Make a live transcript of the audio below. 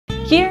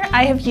Here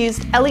I have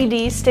used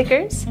LED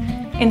stickers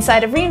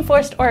inside of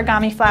reinforced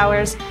origami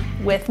flowers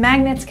with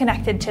magnets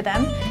connected to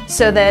them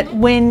so that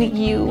when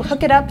you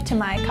hook it up to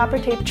my copper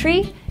tape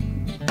tree,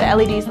 the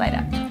LEDs light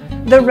up.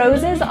 The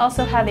roses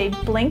also have a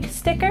blink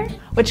sticker,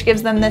 which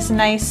gives them this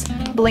nice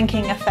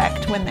blinking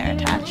effect when they're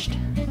attached.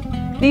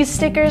 These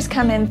stickers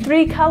come in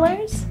 3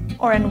 colors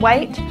or in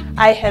white.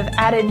 I have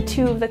added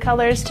 2 of the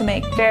colors to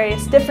make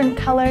various different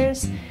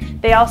colors.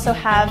 They also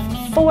have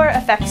 4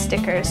 effect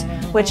stickers,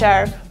 which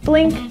are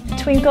blink,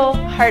 twinkle,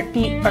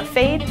 heartbeat, or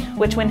fade,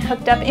 which when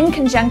hooked up in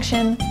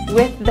conjunction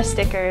with the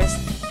stickers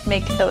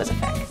make those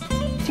effects.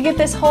 To get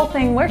this whole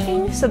thing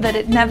working so that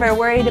it never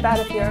worried about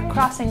if you're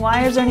crossing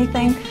wires or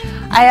anything,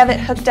 I have it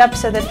hooked up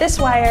so that this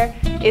wire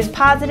is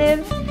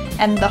positive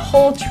and the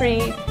whole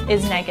tree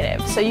is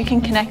negative. So you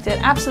can connect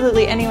it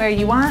absolutely anywhere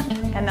you want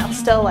and they'll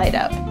still light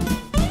up.